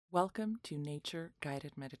Welcome to Nature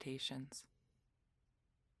Guided Meditations.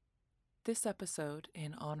 This episode,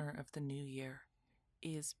 in honor of the new year,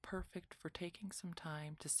 is perfect for taking some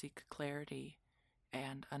time to seek clarity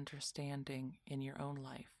and understanding in your own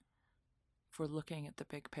life, for looking at the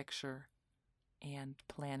big picture and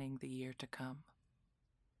planning the year to come.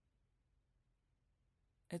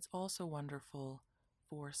 It's also wonderful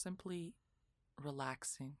for simply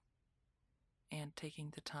relaxing and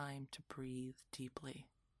taking the time to breathe deeply.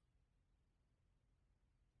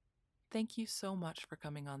 Thank you so much for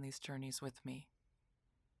coming on these journeys with me.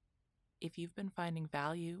 If you've been finding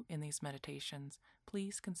value in these meditations,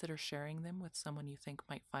 please consider sharing them with someone you think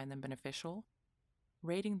might find them beneficial,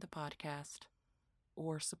 rating the podcast,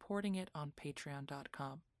 or supporting it on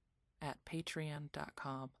patreon.com at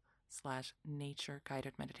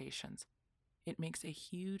patreon.com/nature-guided-meditations. It makes a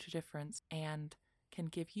huge difference and can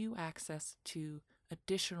give you access to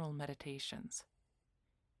additional meditations.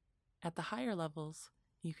 At the higher levels,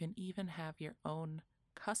 you can even have your own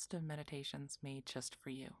custom meditations made just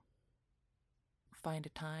for you. Find a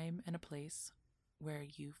time and a place where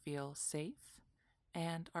you feel safe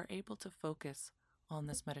and are able to focus on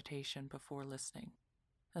this meditation before listening.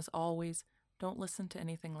 As always, don't listen to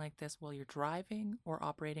anything like this while you're driving or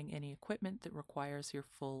operating any equipment that requires your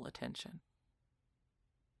full attention.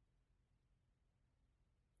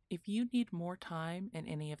 If you need more time in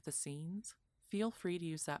any of the scenes, feel free to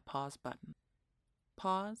use that pause button.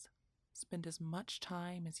 Pause, spend as much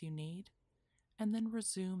time as you need, and then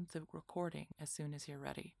resume the recording as soon as you're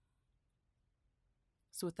ready.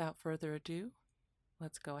 So without further ado,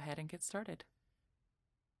 let's go ahead and get started.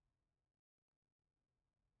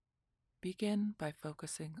 Begin by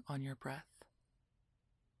focusing on your breath.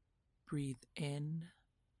 Breathe in,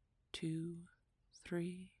 2,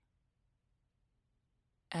 3,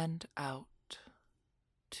 and out,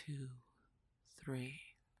 2, 3.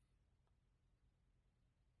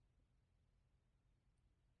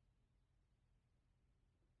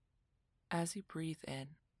 As you breathe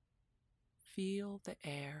in, feel the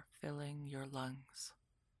air filling your lungs.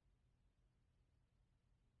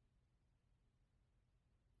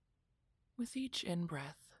 With each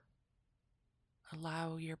in-breath,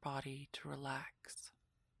 allow your body to relax.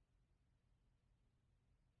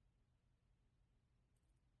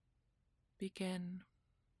 Begin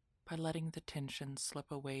by letting the tension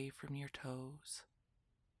slip away from your toes.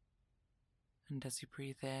 And as you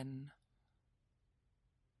breathe in,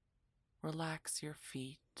 relax your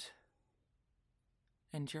feet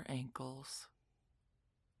and your ankles.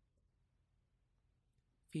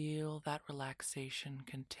 Feel that relaxation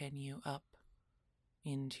continue up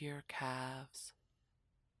into your calves,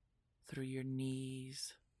 through your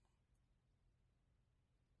knees,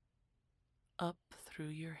 up through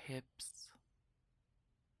your hips,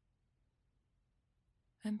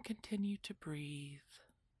 and continue to breathe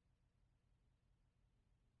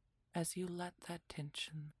as you let that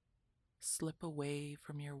tension slip away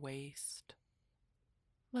from your waist.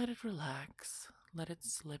 Let it relax, let it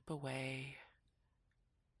slip away,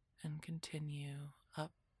 and continue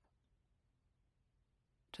up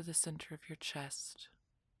to the center of your chest,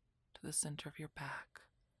 to the center of your back.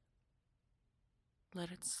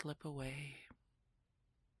 Let it slip away.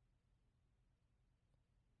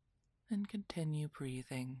 And continue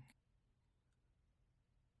breathing.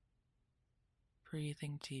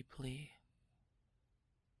 Breathing deeply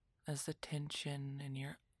as the tension in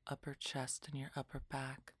your upper chest and your upper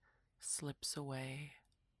back slips away.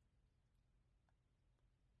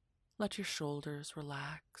 Let your shoulders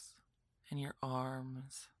relax and your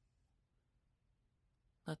arms.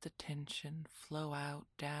 Let the tension flow out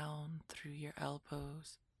down through your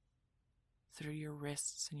elbows, through your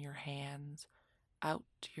wrists and your hands, out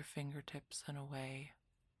to your fingertips and away.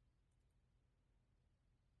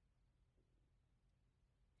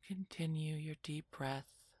 Continue your deep breath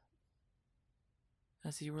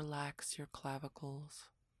as you relax your clavicles,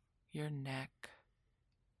 your neck.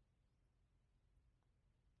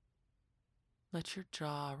 Let your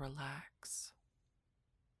jaw relax,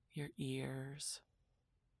 your ears.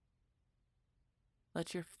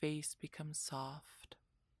 Let your face become soft.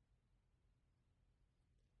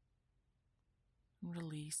 And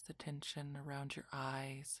release the tension around your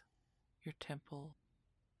eyes, your temple.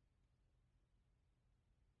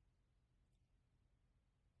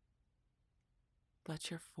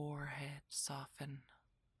 Let your forehead soften,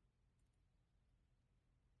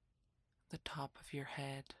 the top of your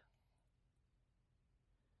head.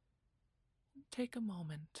 Take a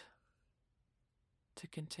moment to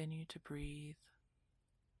continue to breathe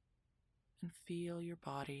and feel your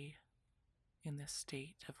body in this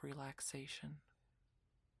state of relaxation.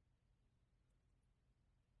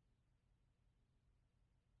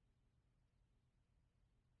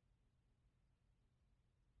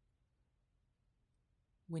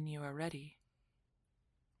 When you are ready,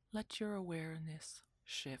 let your awareness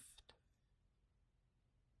shift.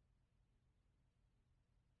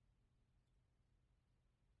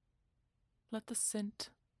 Let the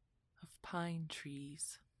scent of pine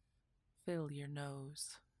trees fill your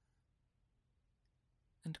nose,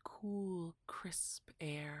 and cool, crisp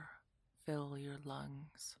air fill your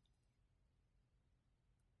lungs.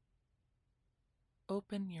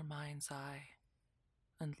 Open your mind's eye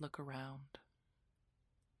and look around.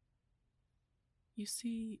 You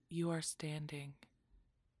see you are standing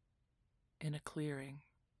in a clearing.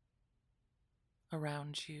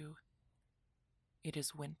 Around you, it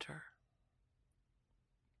is winter.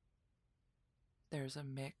 There's a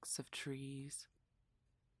mix of trees,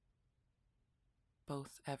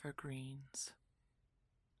 both evergreens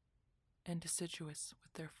and deciduous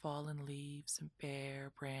with their fallen leaves and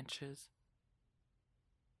bare branches.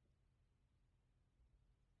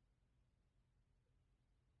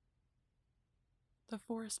 The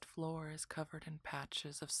forest floor is covered in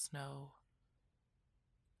patches of snow,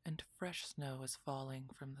 and fresh snow is falling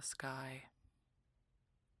from the sky.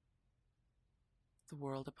 The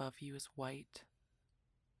world above you is white,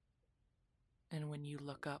 and when you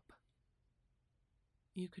look up,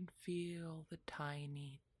 you can feel the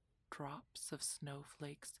tiny drops of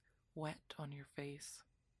snowflakes wet on your face.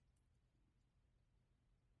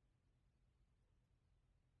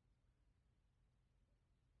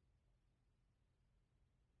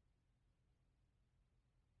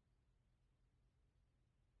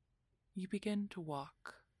 You begin to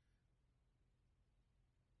walk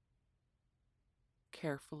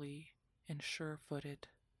carefully and sure-footed,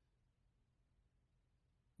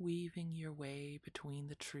 weaving your way between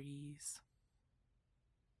the trees,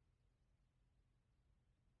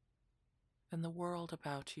 and the world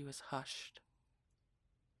about you is hushed.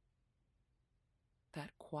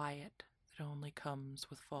 That quiet that only comes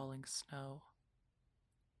with falling snow.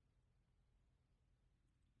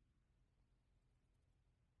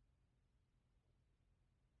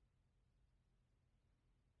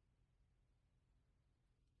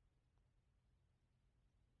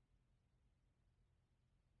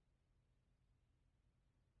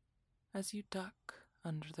 As you duck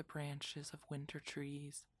under the branches of winter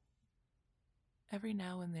trees, every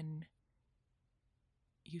now and then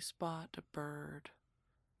you spot a bird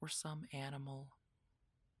or some animal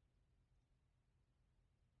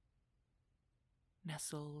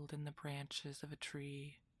nestled in the branches of a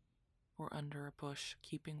tree or under a bush,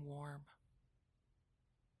 keeping warm.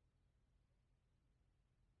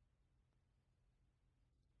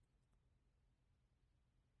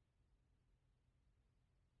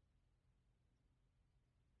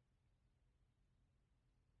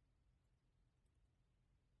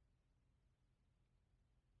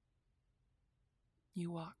 You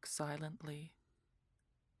walk silently,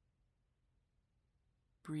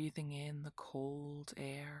 breathing in the cold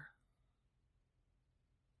air.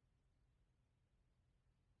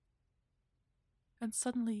 And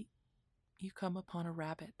suddenly you come upon a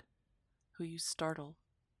rabbit who you startle.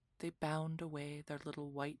 They bound away their little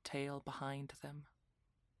white tail behind them.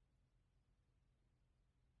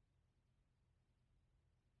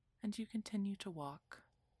 And you continue to walk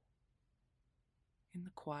in the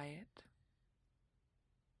quiet.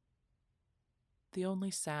 The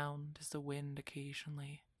only sound is the wind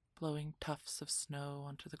occasionally blowing tufts of snow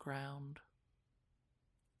onto the ground,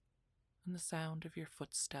 and the sound of your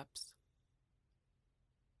footsteps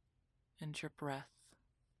and your breath,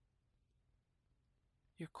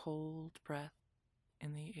 your cold breath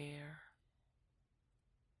in the air.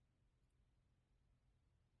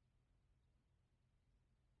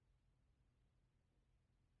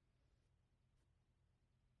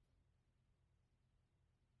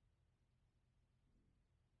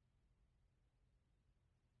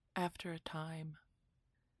 After a time,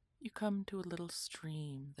 you come to a little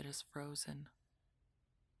stream that is frozen.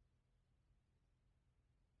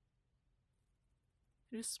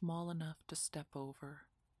 It is small enough to step over,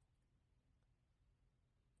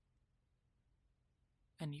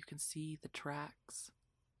 and you can see the tracks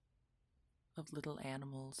of little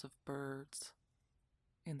animals, of birds,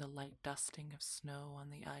 in the light dusting of snow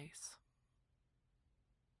on the ice.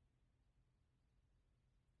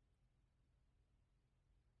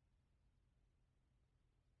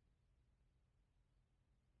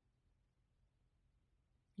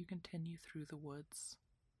 You continue through the woods.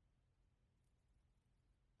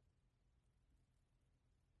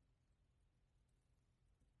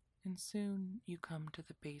 And soon you come to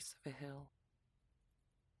the base of a hill.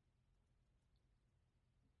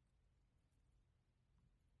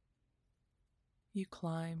 You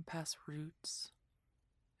climb past roots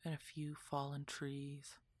and a few fallen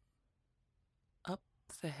trees. Up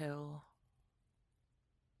the hill,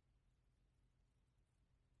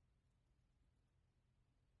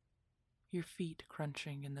 your feet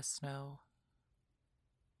crunching in the snow.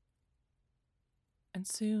 And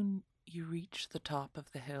soon you reach the top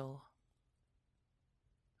of the hill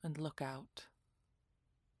and look out.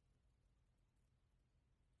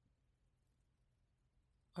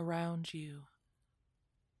 Around you,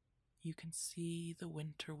 you can see the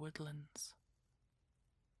winter woodlands.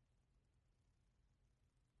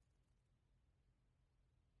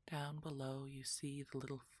 Down below, you see the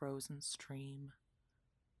little frozen stream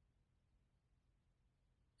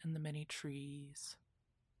and the many trees,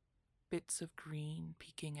 bits of green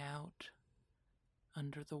peeking out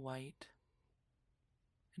under the white,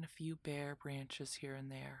 and a few bare branches here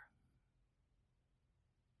and there.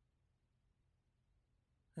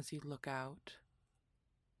 As you look out,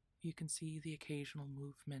 you can see the occasional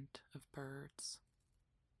movement of birds.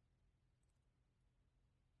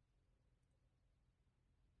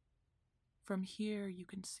 From here, you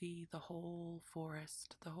can see the whole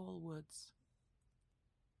forest, the whole woods,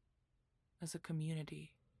 as a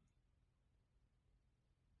community.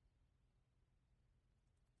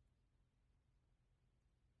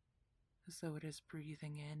 As though it is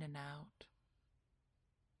breathing in and out.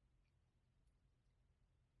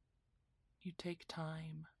 You take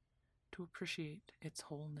time to appreciate its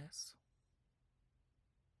wholeness.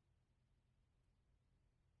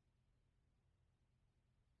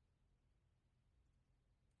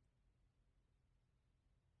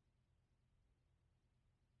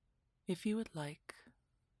 If you would like,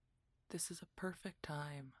 this is a perfect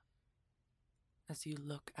time as you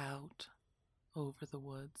look out over the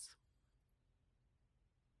woods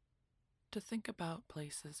to think about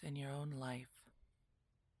places in your own life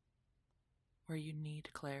where you need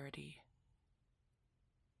clarity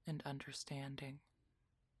and understanding.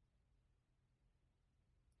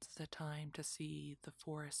 It's the time to see the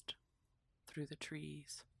forest through the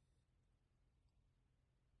trees,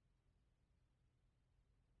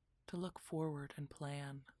 to look forward and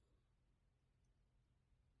plan.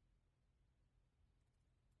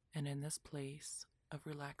 And in this place of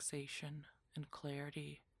relaxation and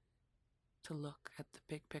clarity, to look at the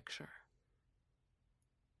big picture.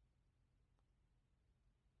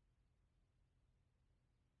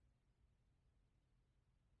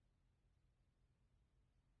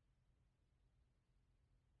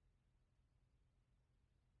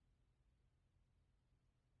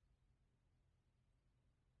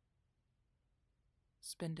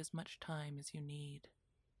 Spend as much time as you need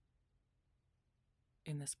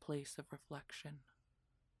in this place of reflection,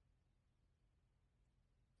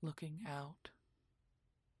 looking out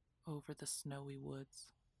over the snowy woods.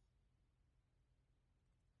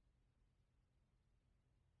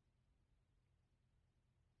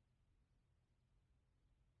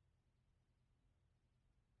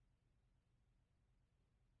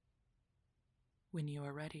 When you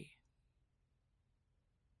are ready,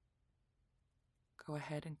 go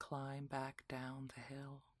ahead and climb back down the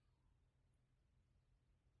hill,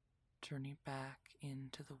 journey back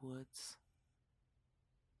into the woods,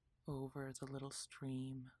 over the little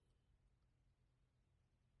stream,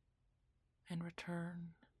 and return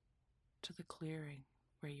to the clearing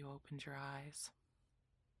where you opened your eyes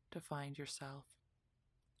to find yourself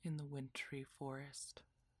in the wintry forest.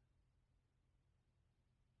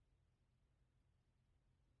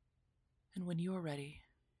 And when you are ready,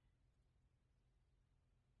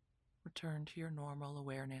 return to your normal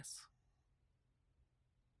awareness.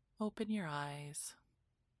 Open your eyes,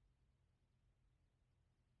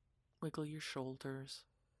 wiggle your shoulders,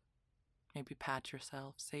 maybe pat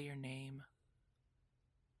yourself, say your name.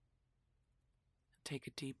 Take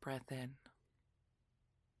a deep breath in.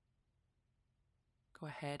 Go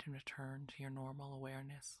ahead and return to your normal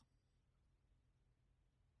awareness.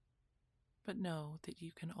 But know that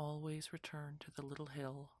you can always return to the little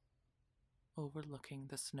hill overlooking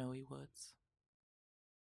the snowy woods.